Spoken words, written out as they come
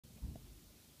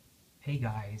Hey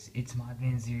guys, it's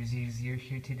Modman000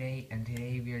 here today, and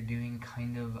today we are doing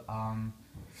kind of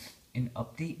an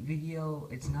update video.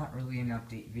 It's not really an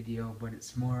update video, but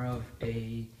it's more of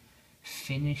a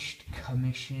finished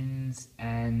commissions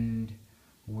and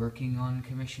working on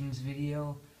commissions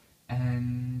video,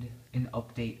 and an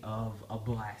update of a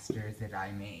blaster that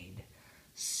I made.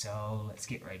 So let's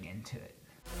get right into it.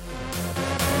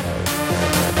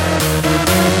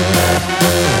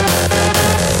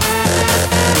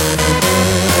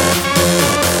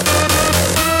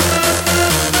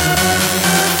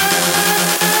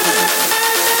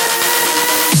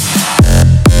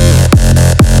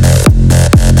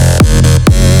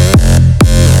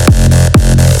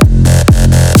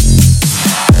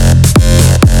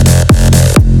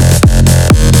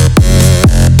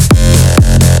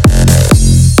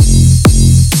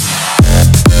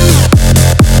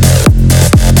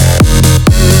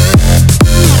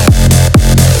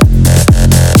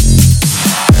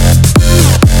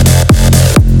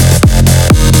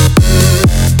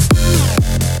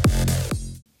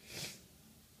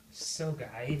 So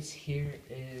guys, here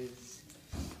is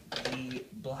the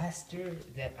blaster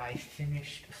that I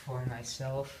finished for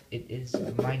myself. It is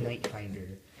my Night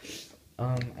Finder.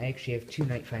 I actually have two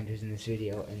Night Finders in this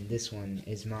video, and this one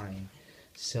is mine.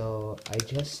 So I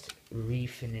just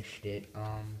refinished it.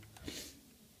 I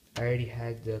already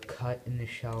had the cut in the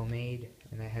shell made,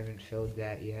 and I haven't filled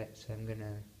that yet, so I'm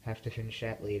gonna have to finish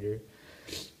that later.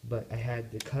 But I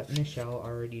had the cut in the shell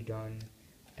already done,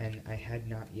 and I had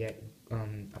not yet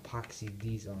epoxied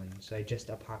these on, so I just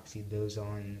epoxied those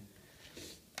on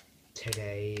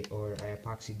today, or I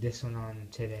epoxied this one on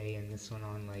today and this one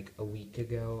on like a week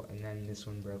ago, and then this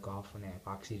one broke off when I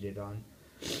epoxied it on,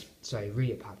 so I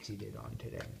re-epoxied it on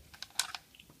today.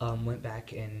 Went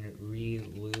back and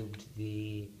re-lubed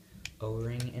the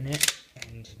O-ring in it,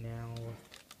 and now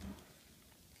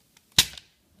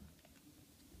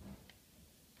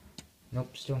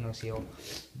nope, still no seal,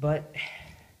 but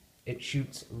it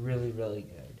shoots really, really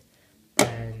good,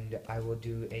 and I will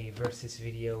do a versus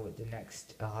video with the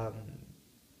next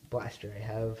blaster I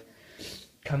have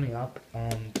coming up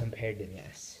compared to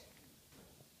this.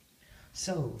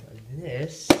 So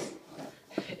this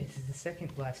is the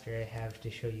second blaster I have to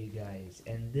show you guys,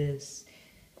 and this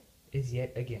is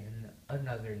yet again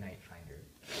another Night Finder.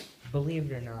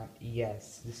 Believe it or not,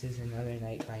 yes, this is another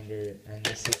Night Finder, and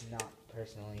this is not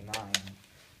personally mine.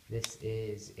 This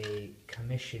is a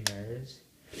commissioner's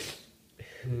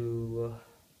who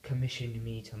commissioned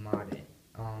me to mod it.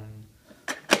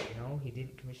 He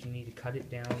didn't commission me to cut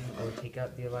it down or take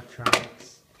out the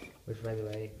electronics, which by the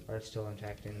way are still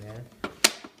intact in there.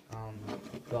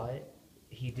 But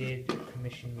he did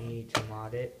commission me to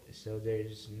mod it, so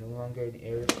there's no longer an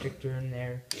air restrictor in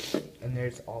there, and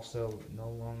there's also no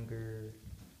longer,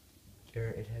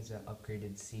 it has an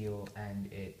upgraded seal,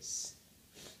 and it's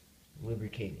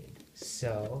lubricated.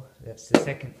 So that's the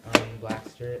second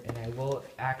blaster, and I will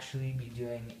actually be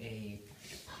doing a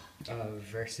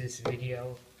versus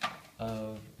video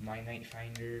of my Night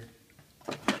Finder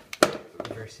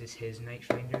versus his Night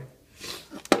Finder,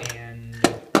 and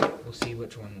we'll see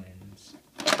which one wins.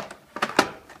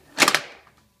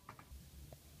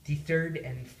 The third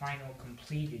and final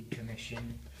completed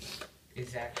commission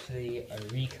is actually a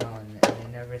recon, and I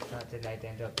never thought that I'd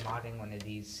end up modding one of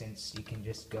these, since you can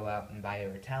just go out and buy a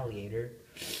retaliator.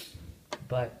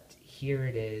 But here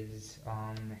it is.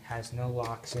 Has no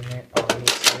locks in it,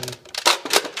 obviously,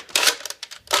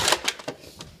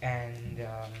 and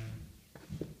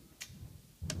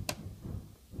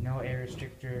no air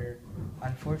restrictor.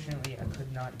 Unfortunately, I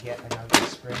could not get another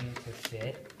spring to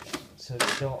fit, so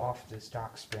it's still off the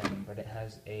stock spring, but it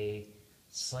has a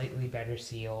slightly better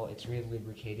seal, it's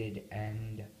re-lubricated,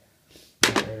 and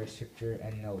no air restrictor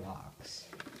and no locks.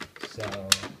 So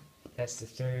that's the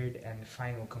third and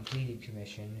final completed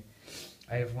commission.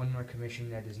 I have one more commission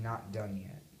that is not done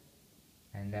yet,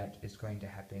 and that is going to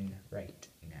happen right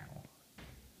now.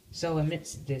 So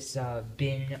amidst this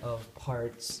bin of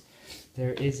parts,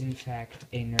 there is in fact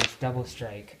a Nerf Double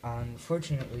Strike.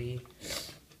 Unfortunately,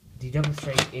 the Double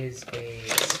Strike is a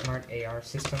smart AR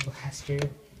system blaster,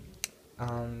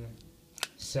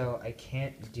 so I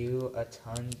can't do a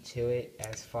ton to it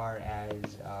as far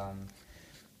as,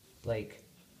 like,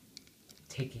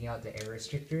 taking out the air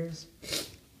restrictors.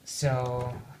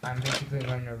 So I'm basically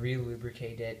going to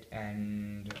re-lubricate it,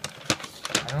 and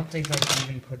I don't think I'm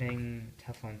even putting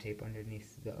Teflon tape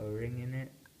underneath the O-ring in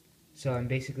it. So I'm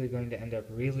basically going to end up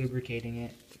re-lubricating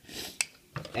it,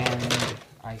 and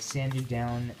I sanded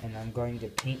down, and I'm going to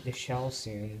paint the shell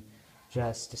soon.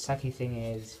 Just the sucky thing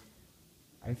is,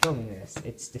 I'm filming this,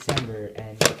 it's December,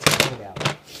 and it's cold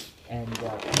out, and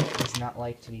paint is not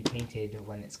like to be painted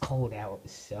when it's cold out,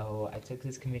 so I took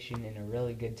this commission in a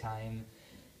really good time.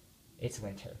 It's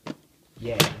winter.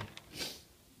 Yay.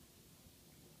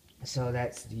 So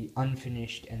that's the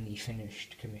unfinished and the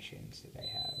finished commissions that I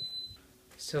have.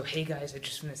 So hey guys, I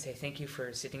just want to say thank you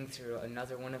for sitting through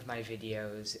another one of my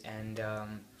videos, and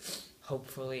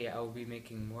hopefully I'll be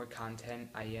making more content.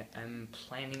 I am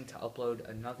planning to upload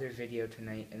another video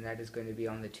tonight, and that is going to be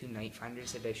on the 2 night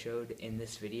finders that I showed in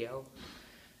this video.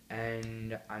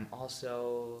 And I'm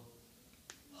also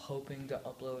hoping to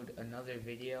upload another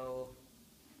video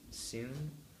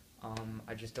soon.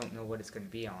 I just don't know what it's going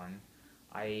to be on.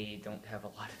 I don't have a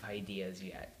lot of ideas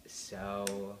yet,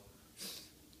 so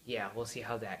yeah, we'll see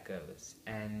how that goes.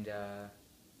 And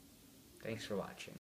thanks for watching.